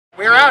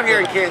we're out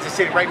here in Kansas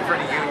City, right in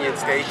front of Union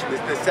Station.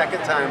 This is the second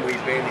time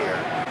we've been here.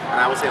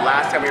 And I will say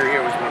last time we were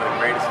here was one of the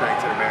greatest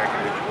nights in American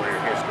Ninja Warrior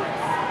history.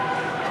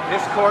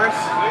 This course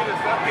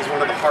is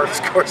one of the hardest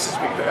courses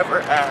we've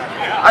ever had.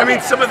 I mean,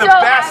 some of the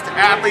best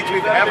athletes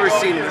we've ever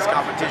seen in this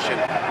competition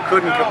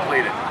couldn't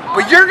complete it.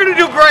 But you're gonna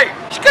do great.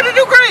 You're gonna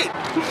do great.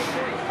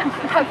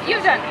 Have you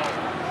done it?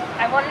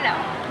 I want to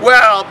know.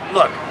 Well,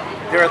 look,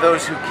 there are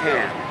those who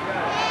can,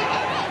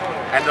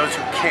 and those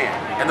who can't,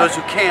 and those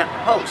who can't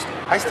host.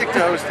 I stick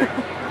to hosting.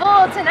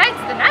 Well,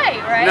 tonight's the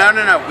night, right? No.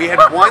 We had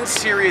one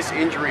serious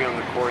injury on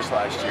the course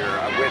last year.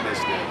 I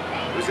witnessed it.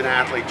 It was an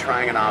athlete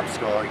trying an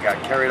obstacle. He got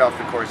carried off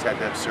the course, had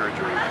to have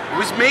surgery. It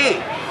was me.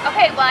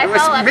 Okay, well, I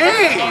fell off the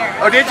stairs.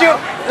 Oh, did you?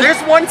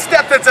 There's one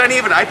step that's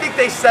uneven. I think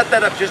they set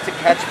that up just to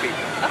catch people.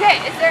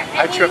 Okay, is there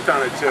any... I tripped on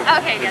it too.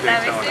 Okay, good.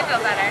 That makes me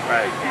feel better.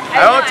 Right.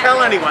 I won't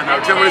tell anyone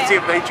though, because I want to see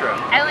if they trip.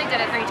 I only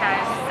did it 3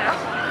 times, so...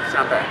 It's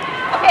not bad.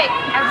 Okay,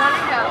 I want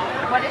to know,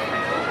 what is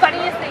the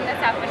funniest thing that's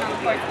happened on the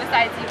course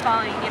besides you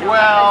falling,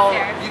 Well, up the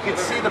stairs? you can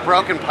see the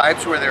broken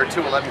pipes where there are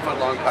 2 11-foot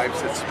long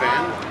pipes that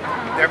spin.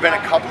 There have been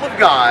a couple of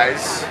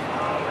guys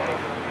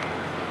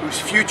whose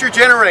future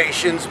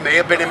generations may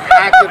have been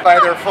impacted by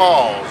their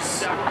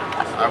falls,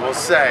 I will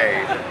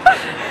say.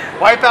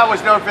 Wipeout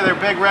was known for their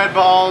big red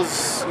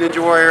balls, Ninja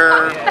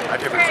Warrior, a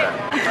different set.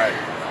 Right.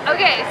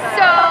 Okay,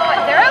 so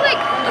there are like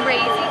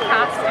crazy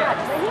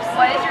costumes.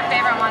 What is your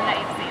favorite one that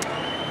you've seen?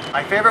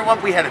 My favorite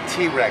one, we had a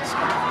T-Rex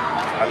come out.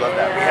 I love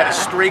that. We had a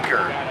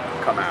streaker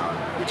come out,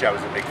 which I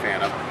was a big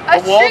fan of. A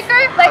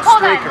streaker? Like,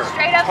 hold on,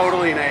 straight up?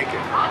 Totally naked.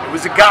 It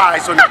was a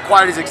guy, so not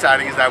quite as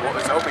exciting as I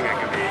was hoping it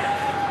could be.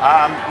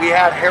 We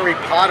had Harry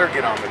Potter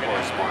get on the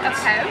course once,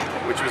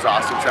 which was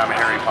awesome, because I'm a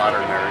Harry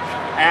Potter nerd.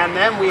 And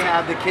then we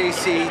had the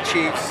KC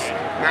Chiefs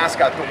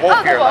mascot, the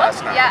Wolf, here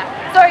last night. Yeah.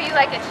 So are you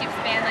like a Chiefs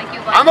fan? Like you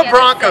like I'm a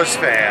Broncos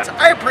fan.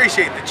 I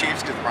appreciate the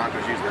Chiefs because the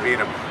Broncos usually beat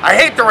them. I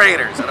hate the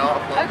Raiders and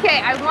all. Okay,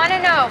 I want to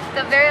know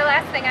the very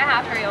last thing I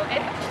have for you.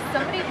 If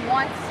somebody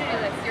wants to do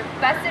this, your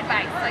best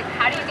advice, like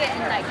how do you get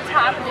in like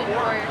top Ninja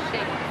Warrior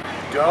shape?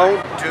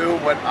 Don't do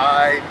what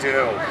I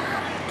do.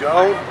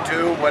 Don't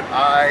do what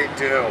I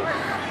do.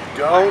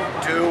 Don't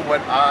do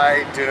what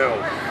I do.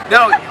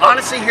 No,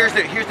 honestly, here's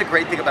the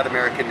great thing about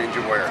American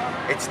Ninja Warrior.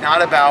 It's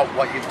not about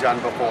what you've done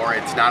before.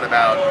 It's not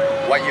about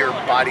what your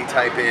body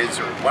type is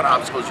or what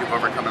obstacles you've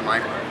overcome in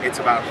life. It's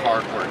about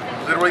hard work.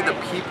 Literally, the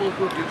people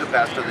who do the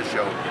best of the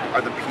show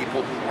are the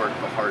people who work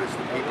the hardest,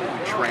 the people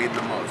who train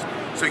the most.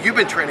 So you've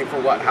been training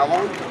for what? How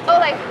long? Oh,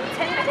 like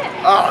 10 minutes.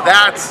 Oh,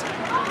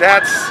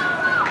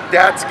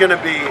 that's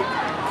gonna be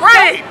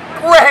great.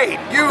 Great!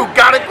 You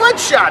got a good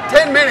shot.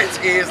 10 minutes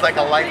is like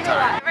a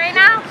lifetime. Right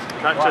now?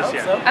 Not just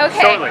yet.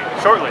 Okay.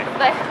 Shortly.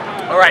 Like,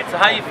 all right, so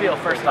how you feel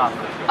first off?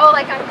 oh,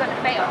 like I'm gonna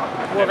fail.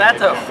 Well,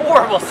 that's a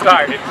horrible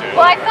start.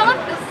 Well, I fell up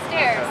the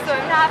stairs, so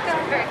I'm not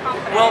feeling very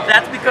confident. Well,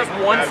 that's because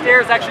one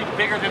stair is actually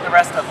bigger than the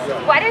rest of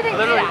them. Why do they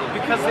do Literally, that?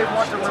 because they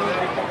want to remove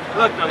people.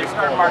 Look,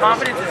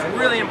 confidence is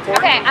really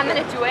important. Okay, I'm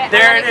gonna do it.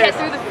 There I'm it gonna get is.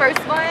 through the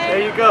first one. There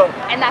you go.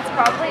 And that's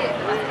probably it.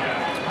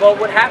 Well,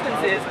 what happens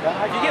is,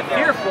 if you get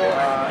fearful,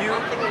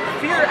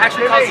 fear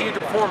actually causes you to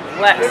perform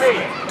less.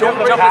 You don't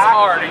jump as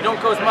hard, or you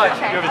don't go as much.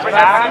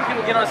 I've seen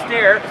people get on a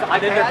stair,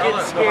 and then they're getting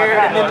scared,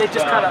 and then they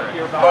just kind of...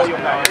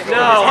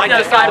 No, I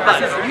just got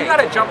about this. You got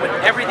to jump with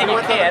everything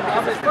you can,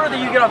 because the further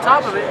you get on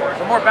top of it,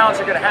 the more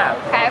balance you're going to have.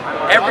 Okay.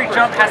 Every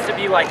jump has to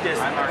be like this,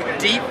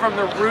 deep from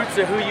the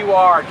roots of who you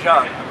are,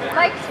 jump.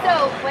 Like,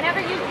 so, whenever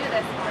you do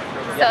this,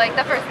 so like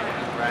the first one,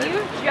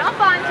 you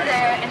jump onto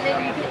there and then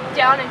you get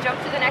down and jump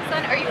to the next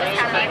one, or you just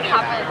kind of like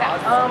hop really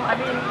fast? I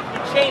mean,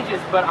 it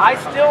changes, but I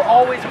still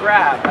always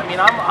grab. I mean,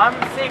 I'm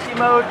in safety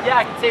mode. Yeah,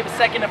 I can save a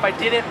second if I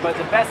didn't, but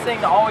the best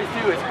thing to always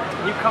do is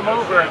you come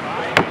over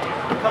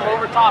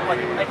top, like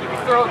if you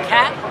throw a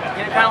cat,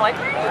 you know, kind of like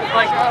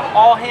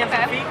all hands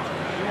and feet.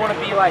 You want to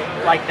be like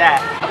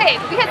that. Okay,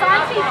 because on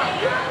TV,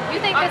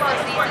 you think this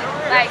looks easy,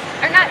 like,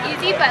 or not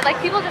easy, but like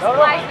people just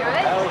fly through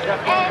it,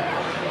 and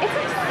it's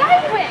like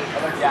sideways.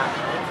 Yeah.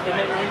 And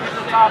then when you get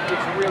to the top,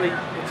 it's really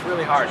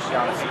hard, to be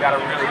honest. You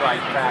gotta really like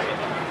grab it.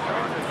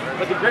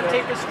 But the grip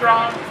tape is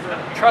strong,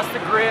 trust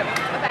the grip,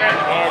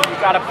 and you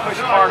gotta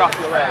push hard off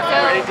the rack. So,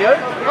 ready to do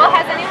it? Well,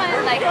 has anyone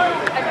like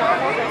a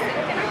normal person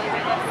can really do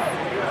this?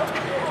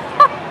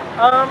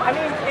 I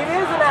mean, it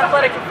is an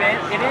athletic event.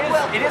 It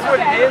is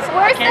what it is. The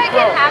worst that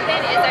can happen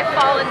is I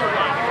fall in the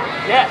water.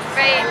 Yes.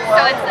 Right?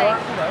 So it's like...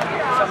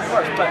 something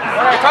worse. But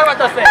when I talk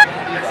about those things.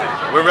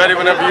 We're ready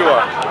whenever you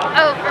are.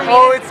 Oh, for me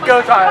Oh, it's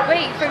go time.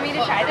 Wait, for me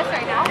to try this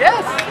right now?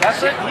 Yes,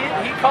 that's it.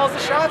 He calls the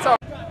shots off.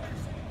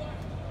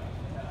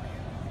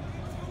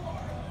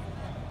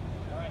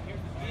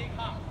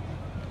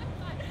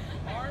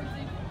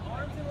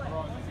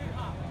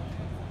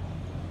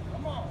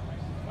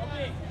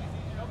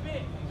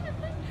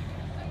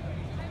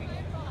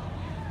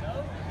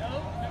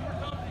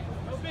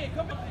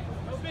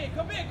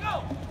 Come big,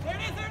 go! There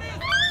it is, there it is!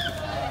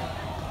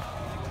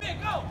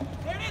 Big, go!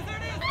 There it is, there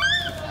it is!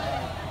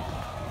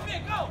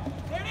 Big, go!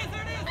 There it is,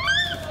 there it is!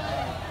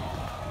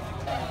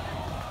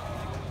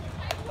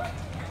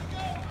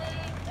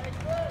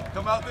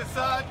 Come about this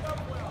side.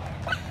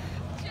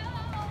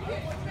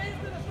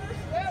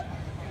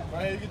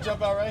 Right here, you can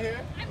jump out right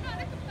here.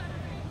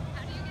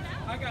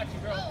 I got you,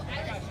 bro.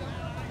 I got you.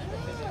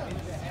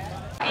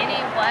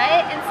 Annie,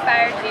 what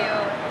inspired you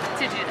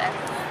to do this?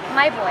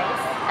 My boys,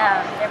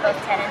 they're both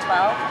 10 and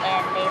 12,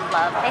 and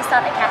they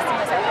saw the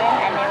casting was open,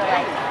 and they were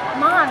like,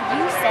 Mom,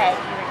 you said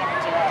you were going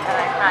to do it. And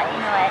I thought,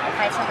 you know what, if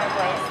I tell my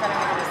boys that I'm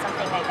going to do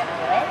something, I got to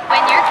do it.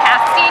 When you're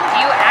casting,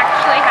 do you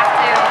actually have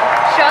to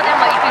show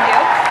them what you can do?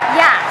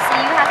 Yeah, so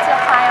you have to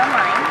apply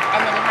online, and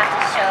then you have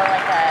to show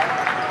like a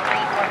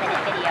 3-4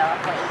 minute video of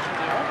what you can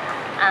do.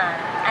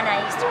 And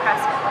I used to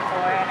CrossFit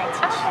before, and I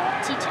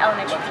teach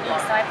elementary PE,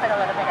 so I put a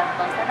little bit of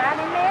both of that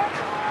in there.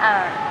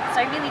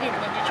 So I really did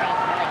ninja train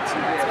for like 2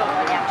 months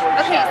before the actual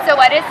Okay, show. so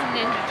what is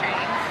ninja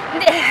training?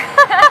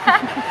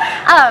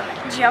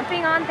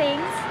 Jumping on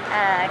things,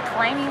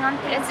 climbing on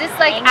things. Is this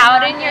like hanging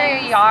out on in your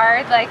things.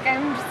 yard, like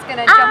I'm just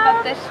gonna jump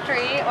up this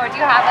tree, or do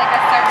you have like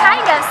a certain...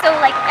 Kind of. So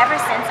like ever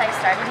since I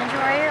started Ninja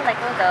Warrior,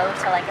 like we'll go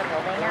to like a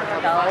building and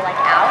we'll go like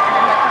out and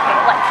then like, okay,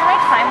 what can I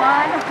climb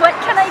on? What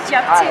can I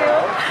jump to?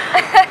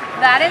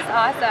 That is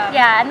awesome.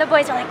 Yeah, and the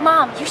boys are like,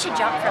 Mom, you should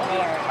jump from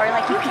there, or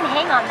like you can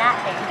hang on that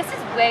thing. This is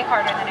way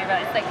harder than I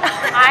realized. Like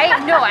I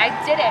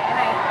did it and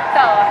I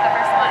fell off the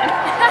first one.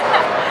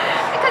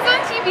 Because on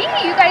TV,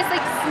 you guys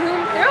like zoom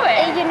through it.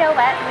 And you know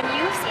what? When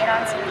you see it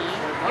on TV,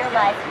 you're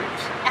like,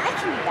 I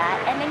can do that,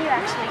 and then you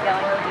actually go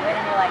and you do it,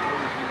 and you're like,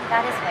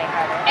 that is way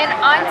harder. And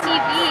on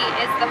TV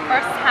is the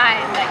first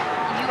time that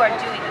you are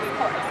doing this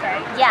course,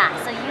 right? Yeah,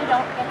 so you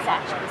don't get to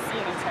actually see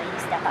it until you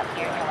step up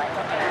here and you're like,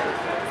 okay.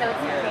 So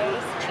it's very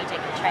strategic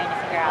in trying to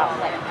figure out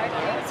what you can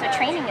do. So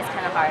training is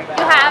kind of hard.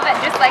 You have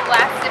just like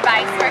last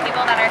advice for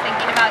people that are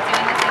thinking about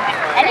doing this in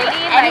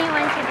training?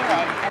 Anyone can do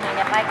it. I mean,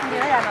 if I can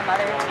do it, I'm a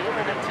mother too,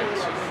 but I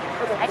teach.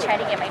 I try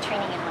to get my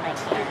training in when I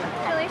can.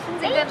 Congratulations and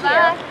Thank good you.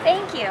 luck.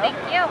 Thank you.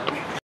 Thank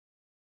you.